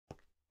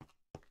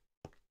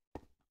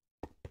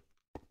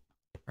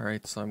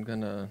Alright, so I'm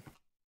gonna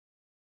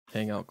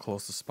hang out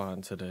close to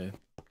spawn today.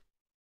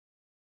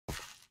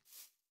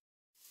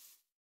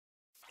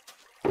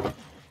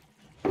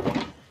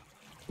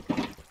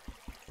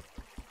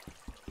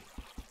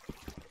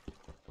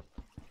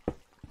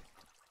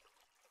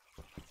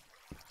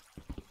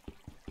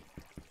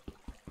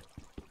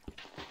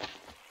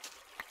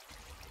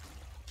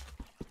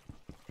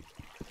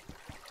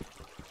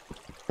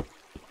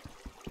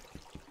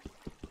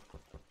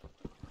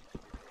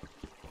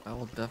 I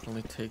will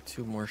definitely take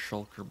 2 more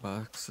shulker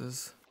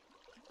boxes.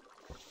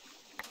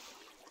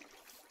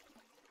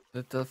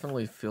 It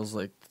definitely feels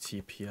like the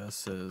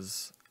TPS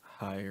is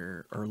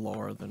higher or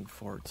lower than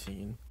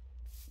 14.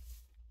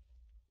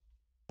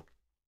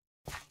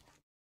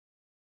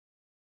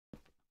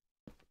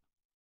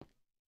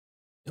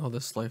 Oh,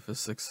 this life is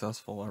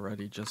successful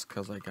already just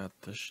because I got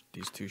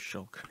these 2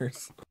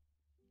 shulkers.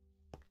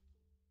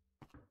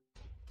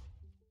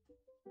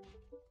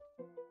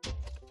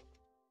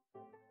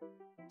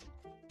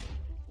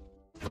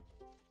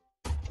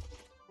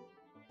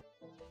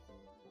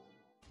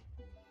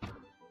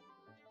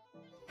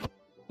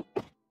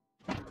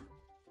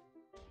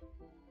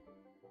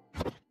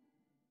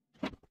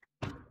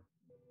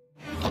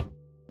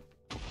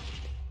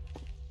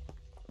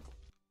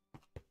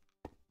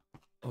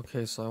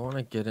 Okay, so I want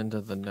to get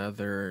into the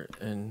nether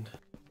and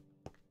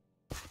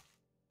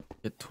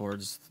get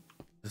towards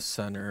the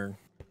center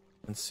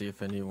and see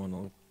if anyone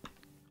will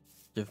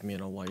give me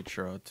an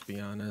elytra, to be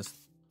honest.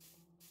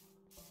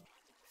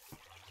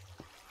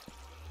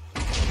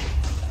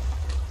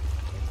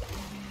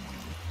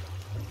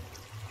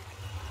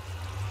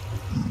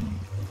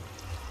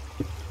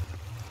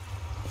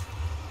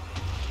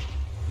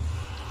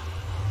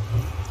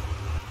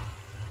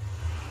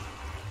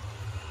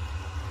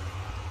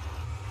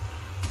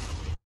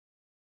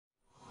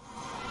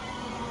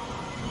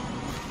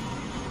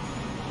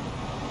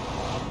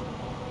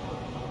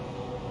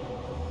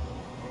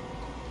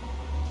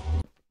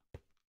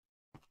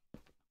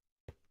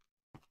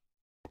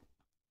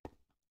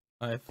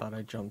 I thought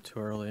I jumped too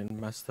early and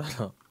messed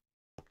that up.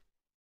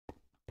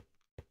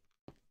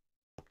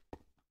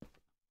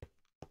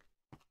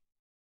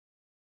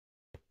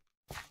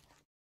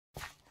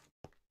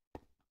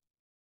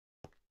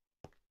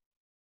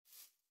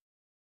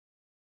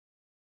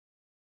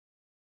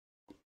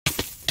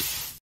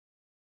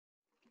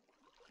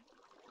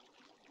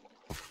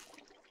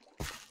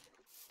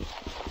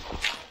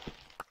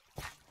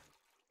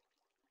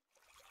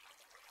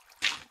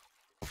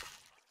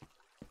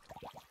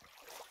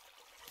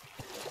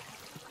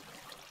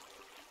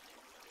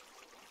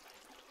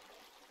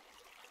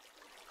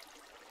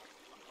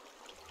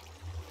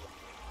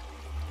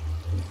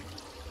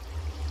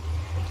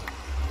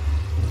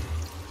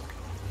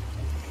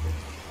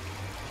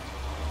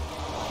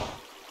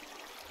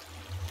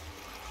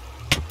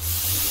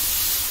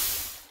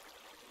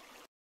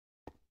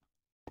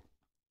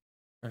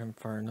 Alright, I'm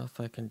far enough,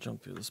 I can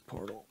jump through this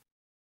portal.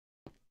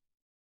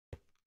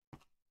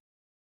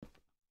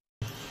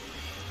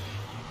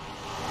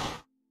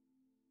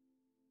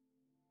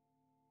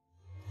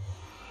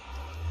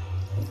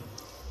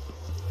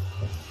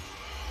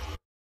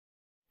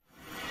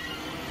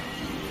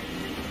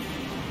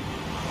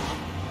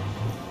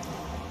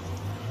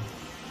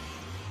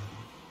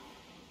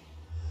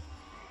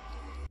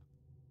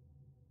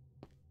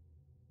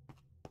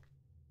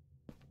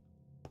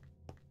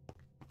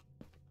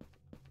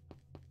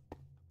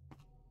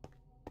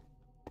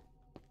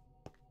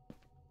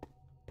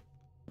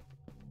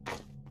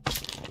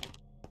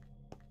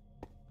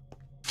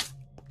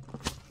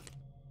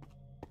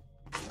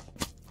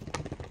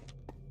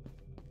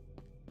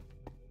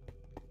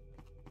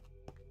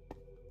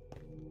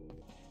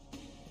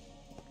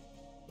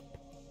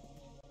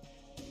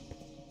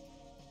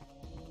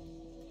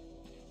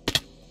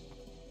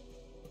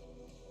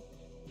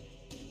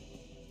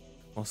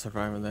 While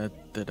surviving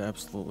that did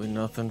absolutely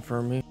nothing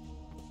for me.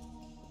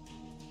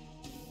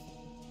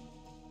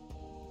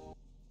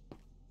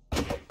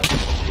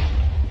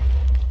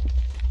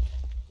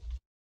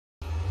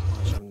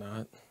 Which I'm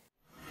not.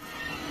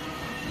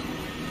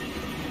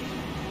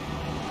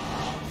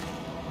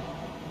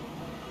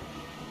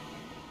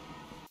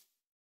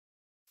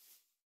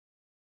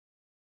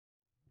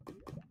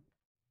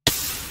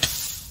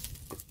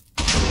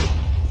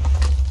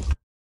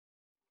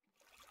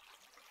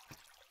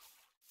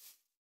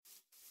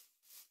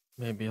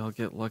 Maybe I'll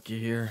get lucky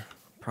here.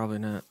 Probably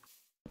not.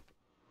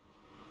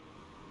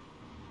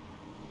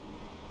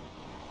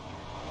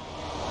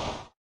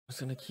 I'm just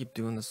gonna keep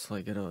doing this till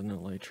I get an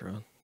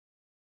elytra.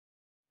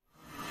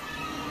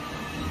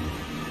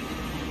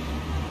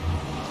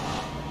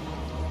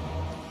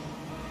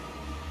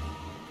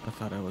 I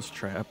thought I was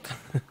trapped.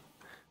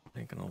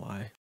 Ain't gonna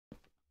lie.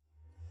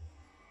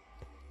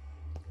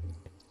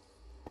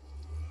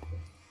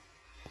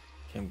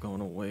 Okay, I'm going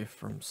away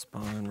from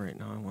spawn right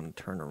now. I want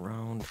to turn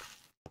around.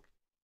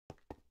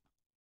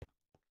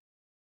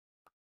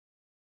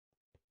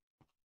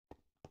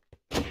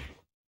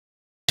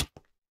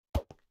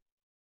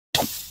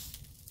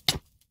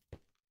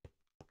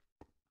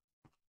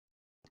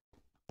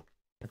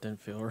 That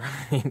didn't feel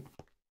right.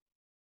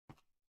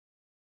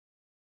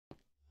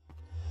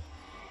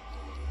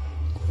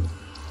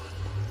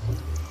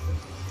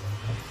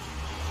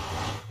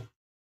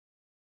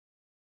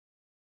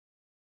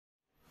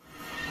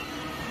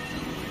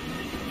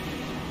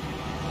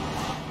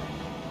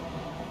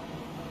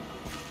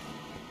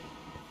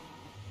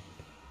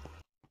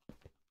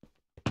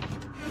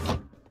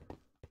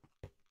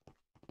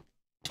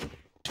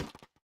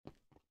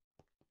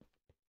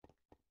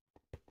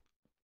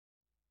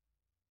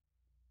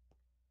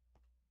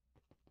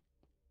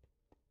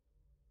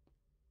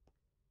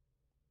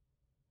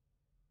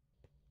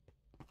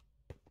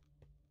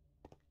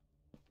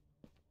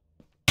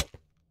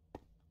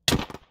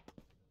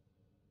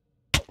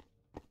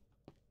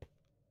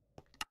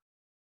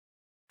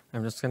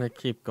 I'm just gonna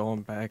keep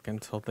going back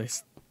until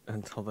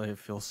they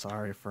feel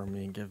sorry for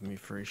me and give me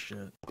free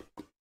shit.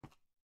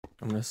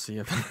 I'm gonna see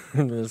if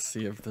I'm gonna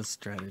see if this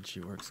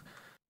strategy works.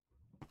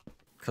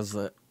 Cause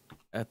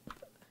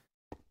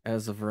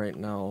as of right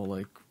now,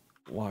 like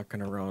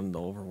walking around the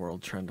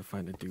overworld trying to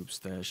find a dupe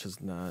stash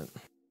is not.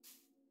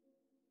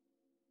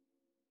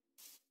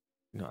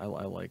 You know,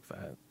 I like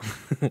that.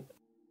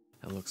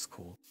 That looks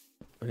cool.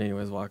 But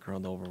anyways, walking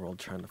around the overworld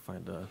trying to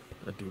find a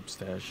dupe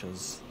stash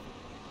is.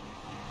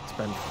 It's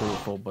been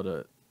fruitful, but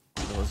it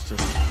was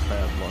just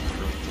bad luck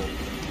fruitful.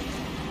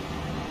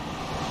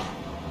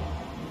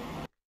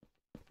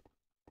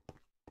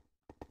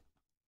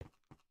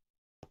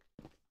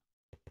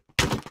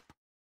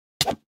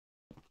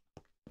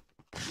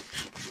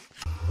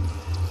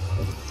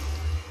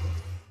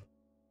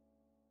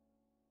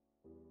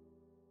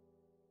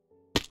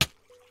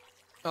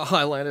 Oh,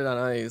 I landed on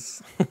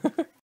ice.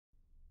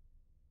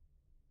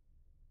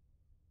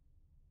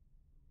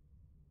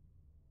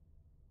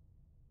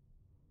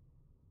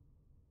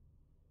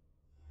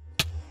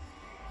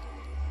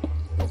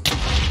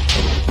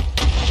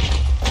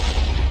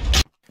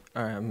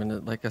 Alright, I'm gonna,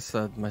 like I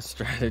said, my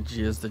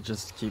strategy is to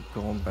just keep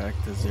going back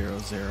to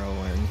 0-0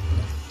 and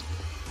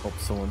hope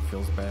someone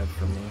feels bad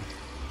for me.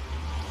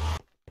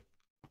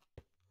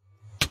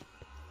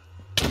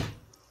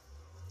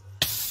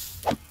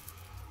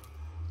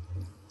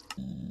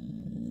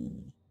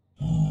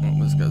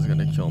 Oh, this guy's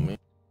gonna kill me.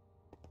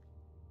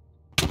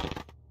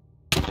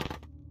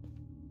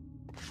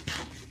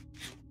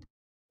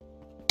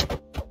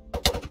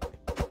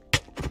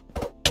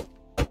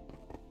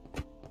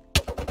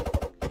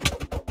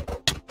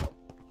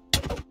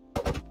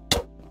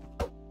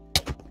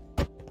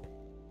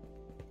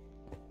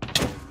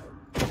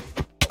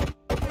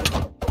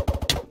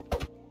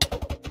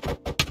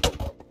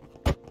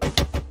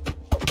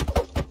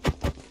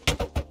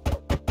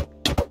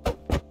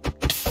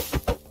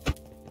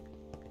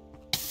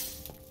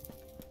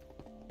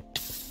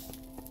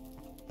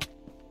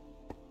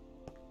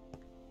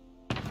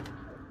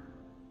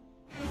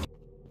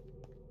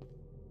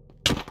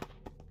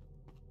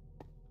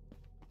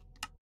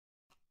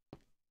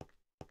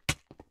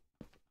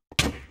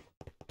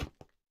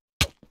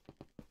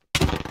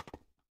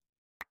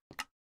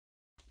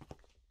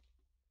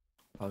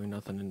 Probably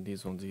nothing in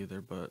these ones either,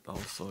 but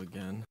also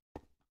again,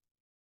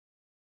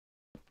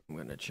 I'm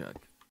gonna check.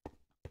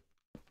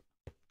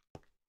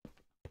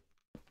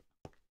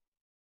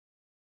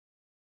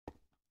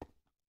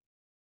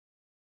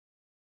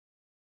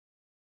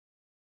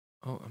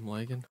 Oh, I'm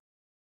lagging.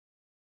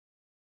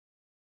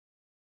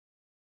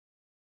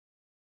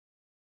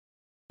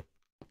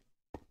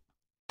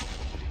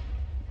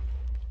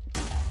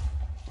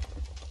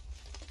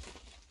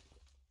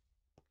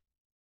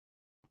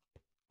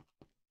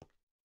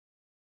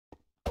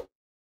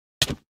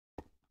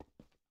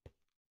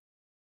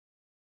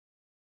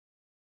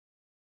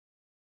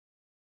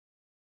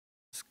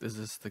 Is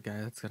this the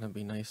guy that's gonna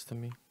be nice to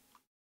me?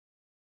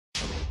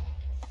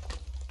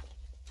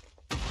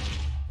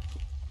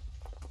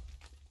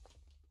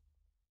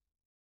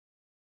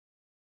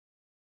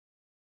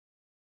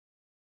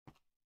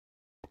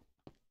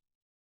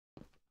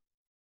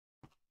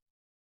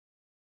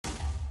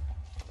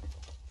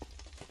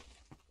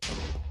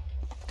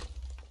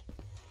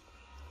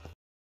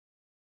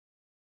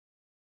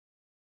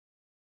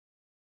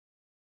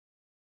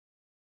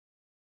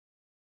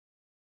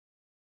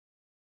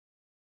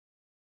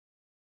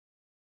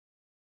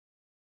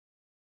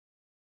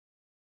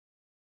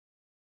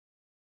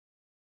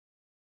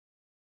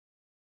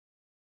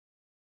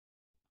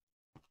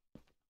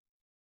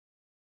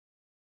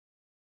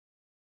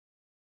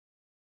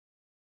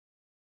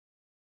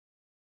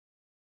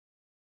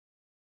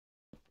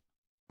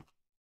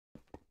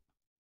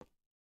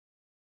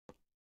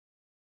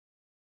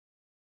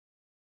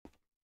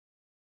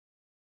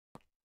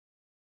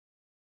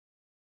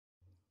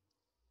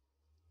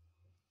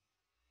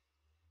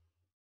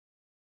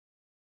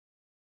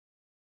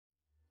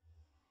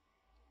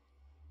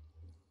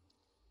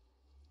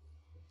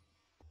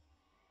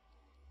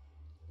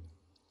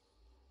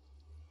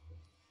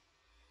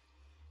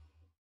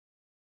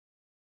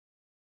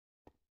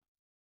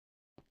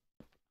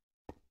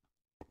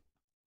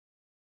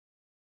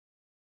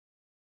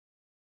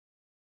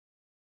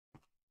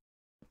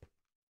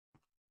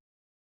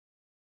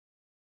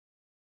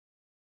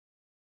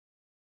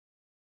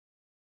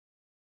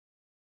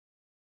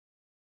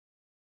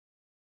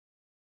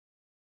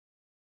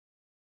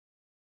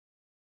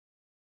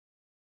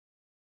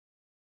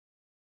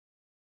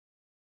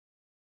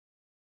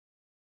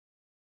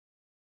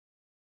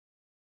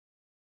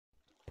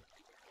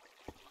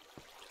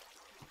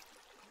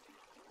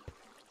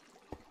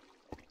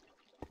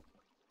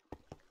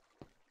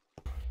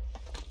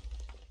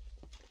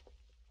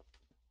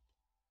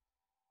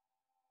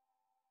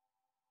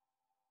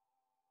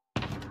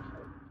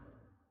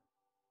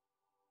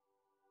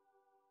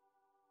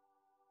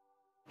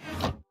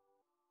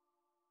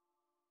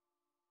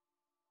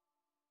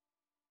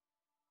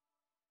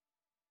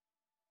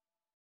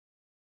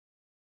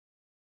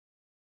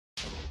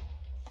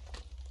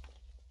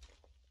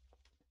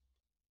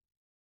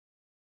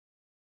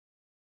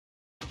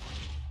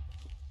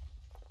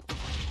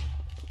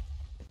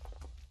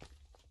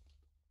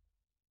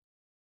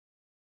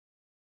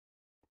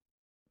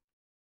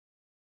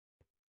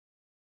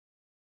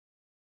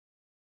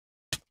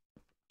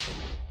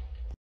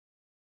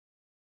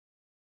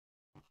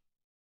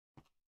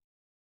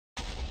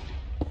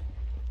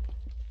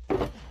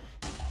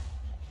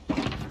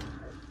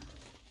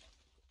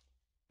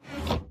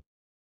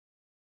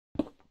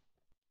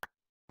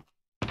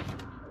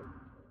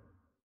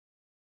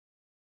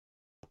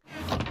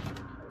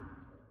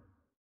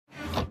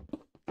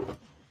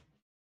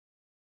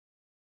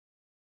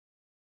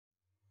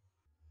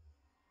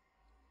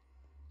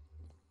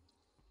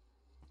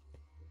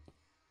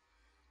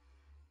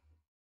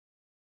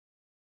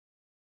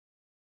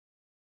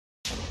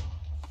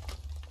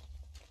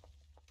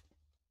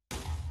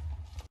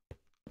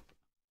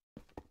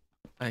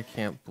 I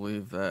can't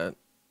believe that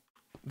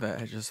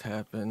just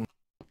happened.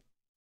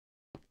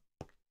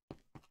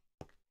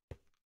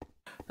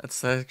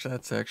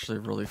 That's actually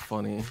really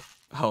funny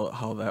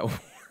how that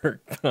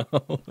worked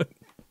out.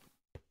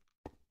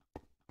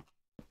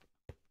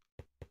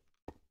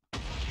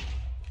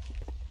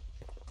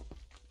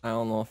 I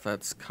don't know if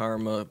that's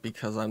karma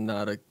because I'm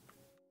not a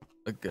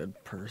good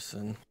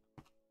person.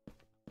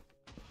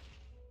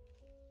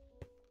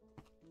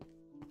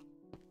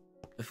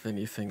 If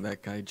anything,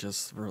 that guy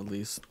just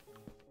released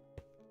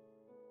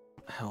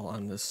hell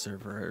on this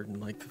server in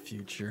like the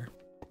future.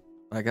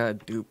 I got a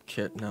dupe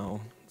kit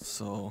now,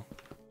 so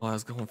while I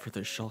was going for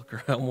the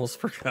shulker, I almost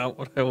forgot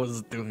what I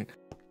was doing.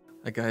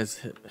 That guy's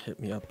hit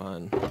me up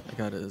on. I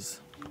got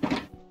his.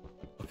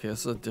 Okay,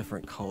 this is a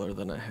different color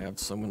than I have,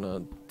 so I'm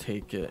gonna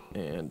take it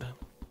and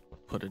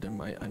put it in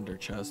my under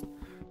chest.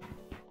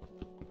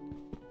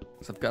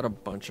 So I've got a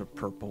bunch of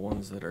purple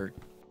ones that are.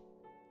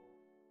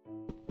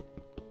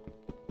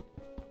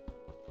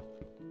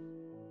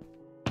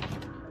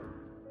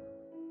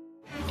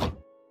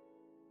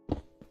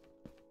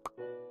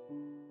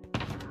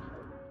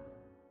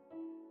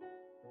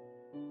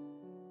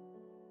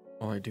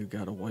 Oh, I do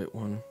got a white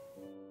one.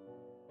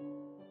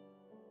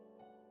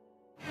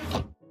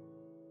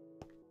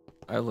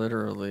 I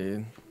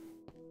literally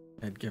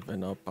had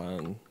given up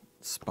on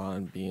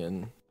spawn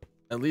being,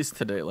 at least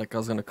today, like I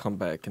was gonna come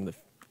back in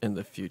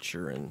the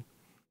future and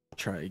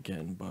try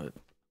again, but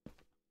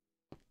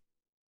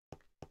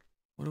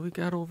what do we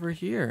got over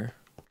here?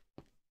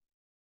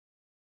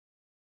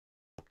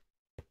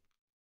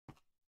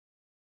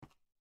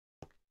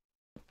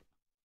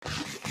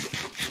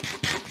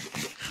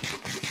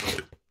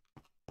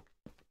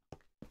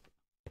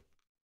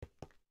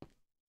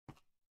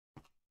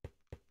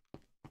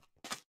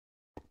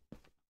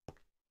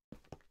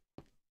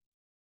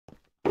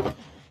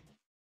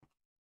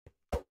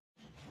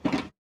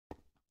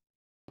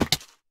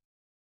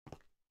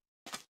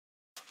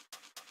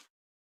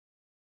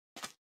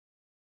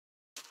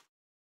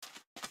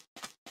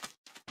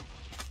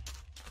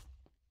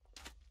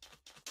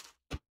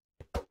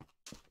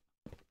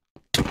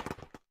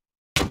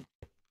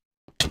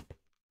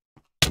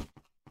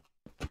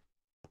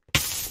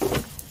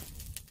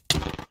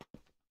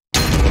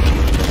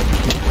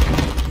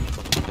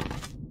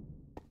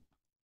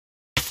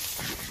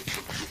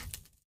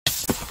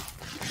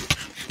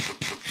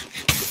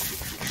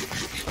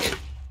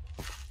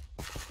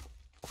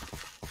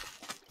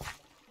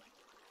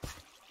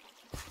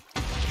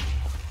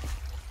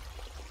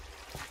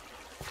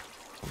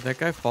 Did that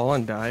guy fall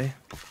and die?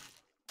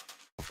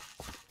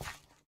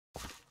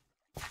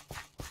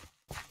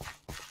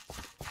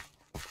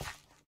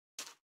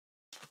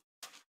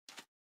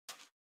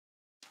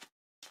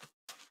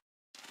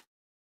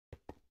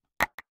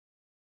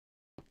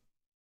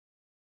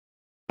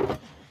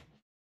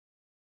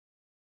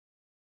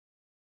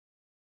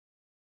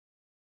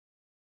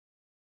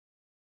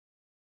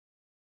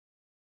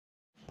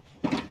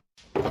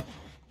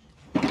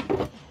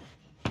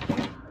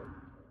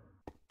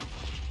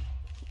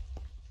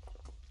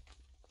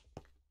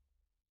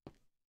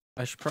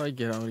 I should probably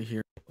get out of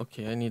here.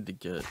 Okay, I need to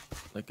get,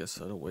 like I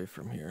said, away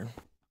from here.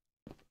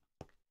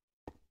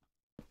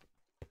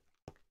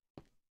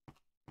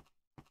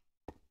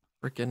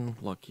 Freaking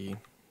lucky.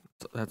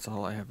 That's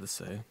all I have to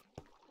say.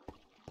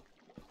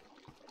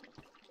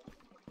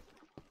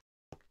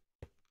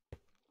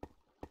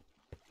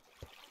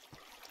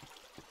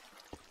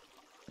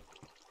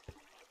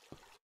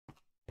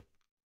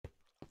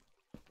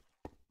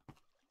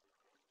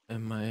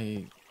 Am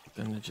I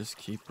gonna just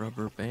keep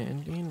rubber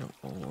banding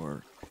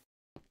or...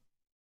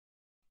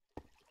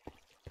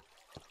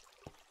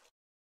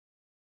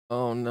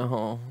 Oh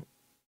no.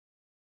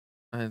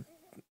 I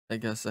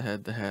guess it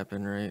had to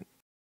happen, right?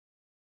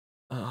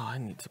 Oh, I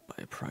need to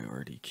buy a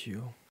priority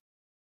queue.